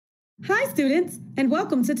Hi, students, and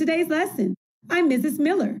welcome to today's lesson. I'm Mrs.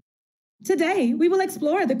 Miller. Today, we will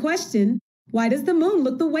explore the question, why does the moon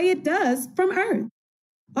look the way it does from Earth?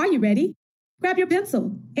 Are you ready? Grab your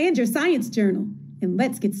pencil and your science journal, and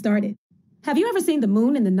let's get started. Have you ever seen the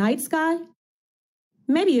moon in the night sky?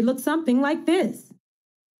 Maybe it looks something like this.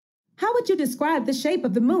 How would you describe the shape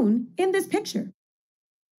of the moon in this picture?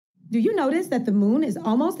 Do you notice that the moon is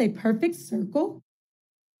almost a perfect circle?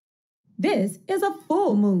 This is a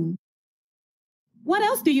full moon. What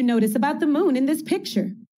else do you notice about the moon in this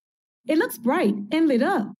picture? It looks bright and lit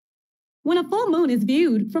up. When a full moon is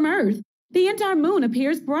viewed from Earth, the entire moon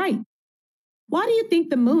appears bright. Why do you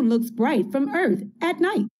think the moon looks bright from Earth at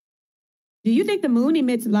night? Do you think the moon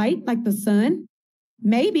emits light like the sun?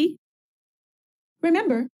 Maybe.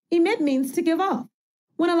 Remember, emit means to give off.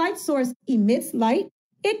 When a light source emits light,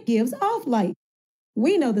 it gives off light.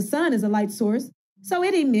 We know the sun is a light source, so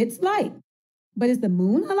it emits light. But is the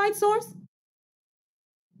moon a light source?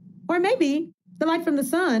 Or maybe the light from the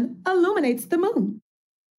sun illuminates the moon.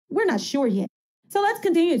 We're not sure yet. So let's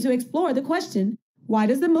continue to explore the question, why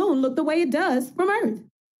does the moon look the way it does from Earth?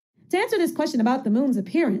 To answer this question about the moon's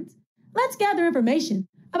appearance, let's gather information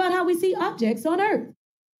about how we see objects on Earth.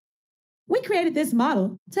 We created this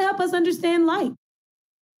model to help us understand light.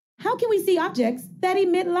 How can we see objects that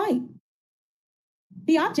emit light?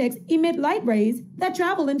 The objects emit light rays that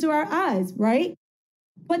travel into our eyes, right?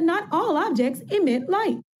 But not all objects emit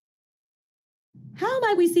light. How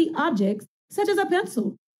might we see objects such as a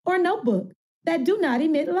pencil or a notebook that do not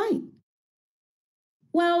emit light?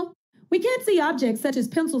 Well, we can't see objects such as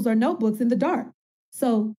pencils or notebooks in the dark,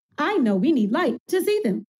 so I know we need light to see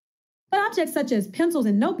them. But objects such as pencils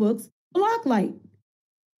and notebooks block light.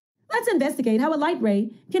 Let's investigate how a light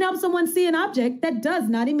ray can help someone see an object that does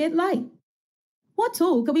not emit light. What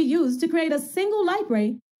tool could we use to create a single light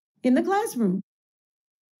ray in the classroom?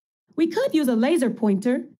 We could use a laser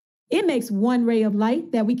pointer. It makes one ray of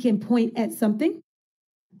light that we can point at something.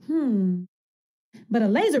 But a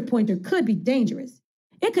laser pointer could be dangerous.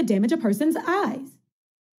 It could damage a person's eyes.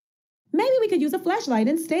 Maybe we could use a flashlight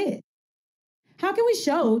instead. How can we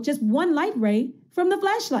show just one light ray from the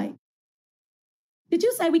flashlight? Did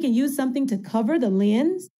you say we can use something to cover the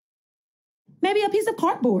lens? Maybe a piece of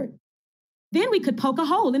cardboard. Then we could poke a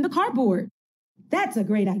hole in the cardboard. That's a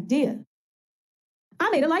great idea. I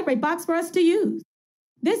made a light ray box for us to use.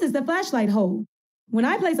 This is the flashlight hole. When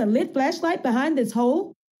I place a lit flashlight behind this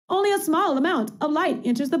hole, only a small amount of light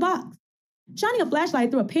enters the box. Shining a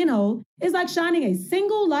flashlight through a pinhole is like shining a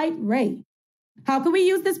single light ray. How can we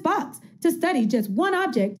use this box to study just one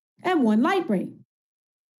object and one light ray?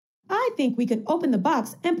 I think we could open the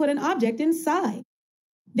box and put an object inside.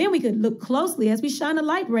 Then we could look closely as we shine a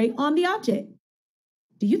light ray on the object.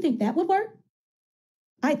 Do you think that would work?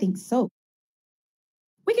 I think so.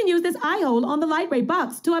 We can use this eye hole on the light ray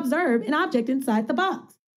box to observe an object inside the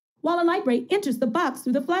box, while a light ray enters the box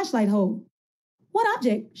through the flashlight hole. What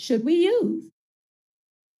object should we use?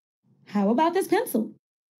 How about this pencil?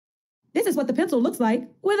 This is what the pencil looks like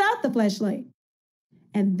without the flashlight.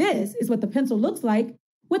 And this is what the pencil looks like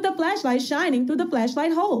with the flashlight shining through the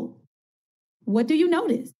flashlight hole. What do you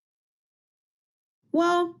notice?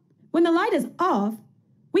 Well, when the light is off,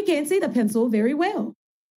 we can't see the pencil very well.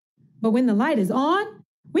 But when the light is on,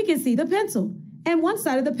 we can see the pencil, and one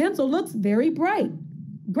side of the pencil looks very bright.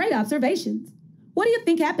 Great observations. What do you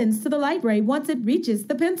think happens to the light ray once it reaches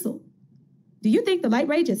the pencil? Do you think the light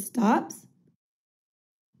ray just stops?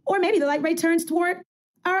 Or maybe the light ray turns toward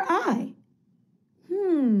our eye?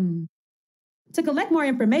 To collect more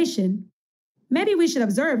information, maybe we should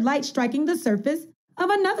observe light striking the surface of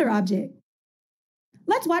another object.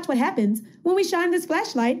 Let's watch what happens when we shine this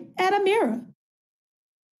flashlight at a mirror.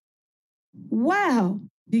 Wow,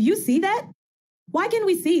 do you see that? Why can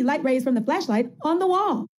we see light rays from the flashlight on the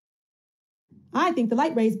wall? I think the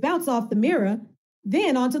light rays bounce off the mirror,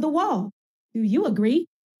 then onto the wall. Do you agree?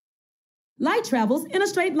 Light travels in a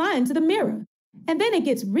straight line to the mirror, and then it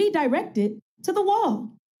gets redirected to the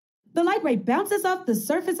wall. The light ray bounces off the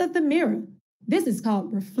surface of the mirror. This is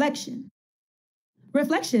called reflection.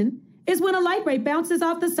 Reflection is when a light ray bounces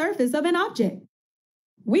off the surface of an object.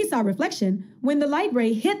 We saw reflection when the light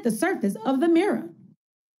ray hit the surface of the mirror.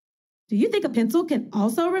 Do you think a pencil can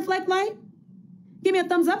also reflect light? Give me a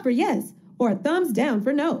thumbs up for yes, or a thumbs down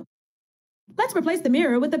for no. Let's replace the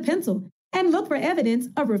mirror with a pencil and look for evidence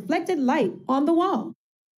of reflected light on the wall.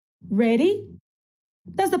 Ready?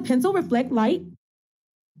 Does the pencil reflect light?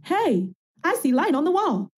 Hey, I see light on the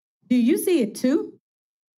wall. Do you see it too?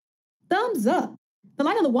 Thumbs up. The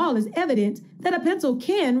light on the wall is evidence that a pencil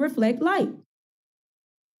can reflect light.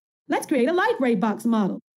 Let's create a light ray box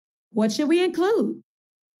model. What should we include?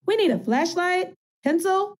 We need a flashlight,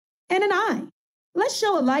 pencil, and an eye. Let's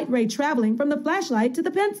show a light ray traveling from the flashlight to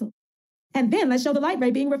the pencil. And then let's show the light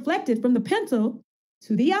ray being reflected from the pencil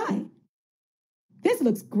to the eye. This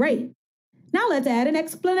looks great. Now let's add an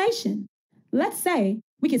explanation. Let's say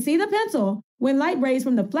we can see the pencil when light rays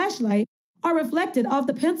from the flashlight are reflected off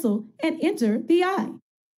the pencil and enter the eye.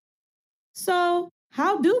 So,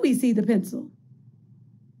 how do we see the pencil?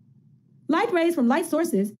 Light rays from light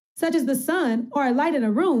sources, such as the sun or a light in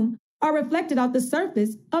a room, are reflected off the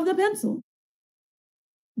surface of the pencil.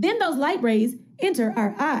 Then those light rays enter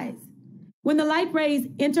our eyes. When the light rays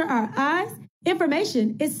enter our eyes,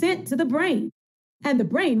 information is sent to the brain, and the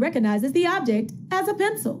brain recognizes the object as a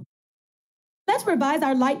pencil. Let's revise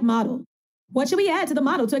our light model. What should we add to the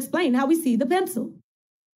model to explain how we see the pencil?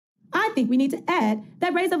 I think we need to add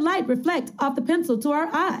that rays of light reflect off the pencil to our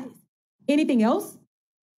eyes. Anything else?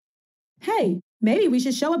 Hey, maybe we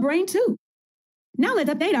should show a brain too. Now let's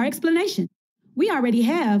update our explanation. We already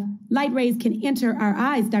have light rays can enter our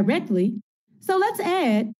eyes directly, so let's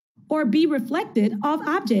add or be reflected off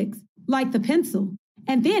objects like the pencil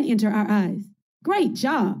and then enter our eyes. Great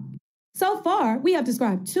job! So far, we have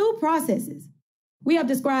described two processes. We have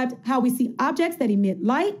described how we see objects that emit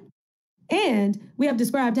light, and we have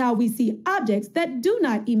described how we see objects that do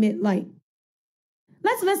not emit light.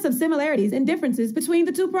 Let's list some similarities and differences between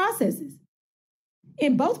the two processes.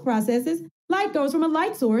 In both processes, light goes from a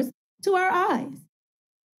light source to our eyes.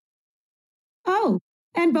 Oh,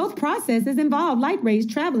 and both processes involve light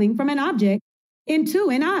rays traveling from an object into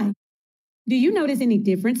an eye. Do you notice any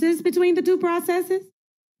differences between the two processes?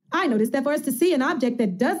 I noticed that for us to see an object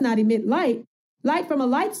that does not emit light, light from a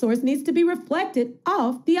light source needs to be reflected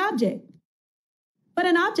off the object. But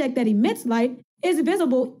an object that emits light is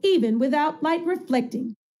visible even without light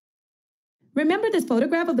reflecting. Remember this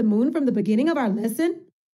photograph of the moon from the beginning of our lesson?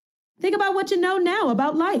 Think about what you know now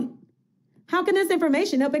about light. How can this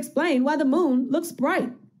information help explain why the moon looks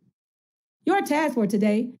bright? Your task for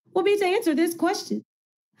today will be to answer this question.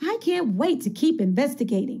 I can't wait to keep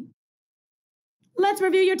investigating. Let's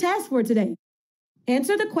review your task for today.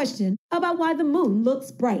 Answer the question about why the moon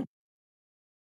looks bright.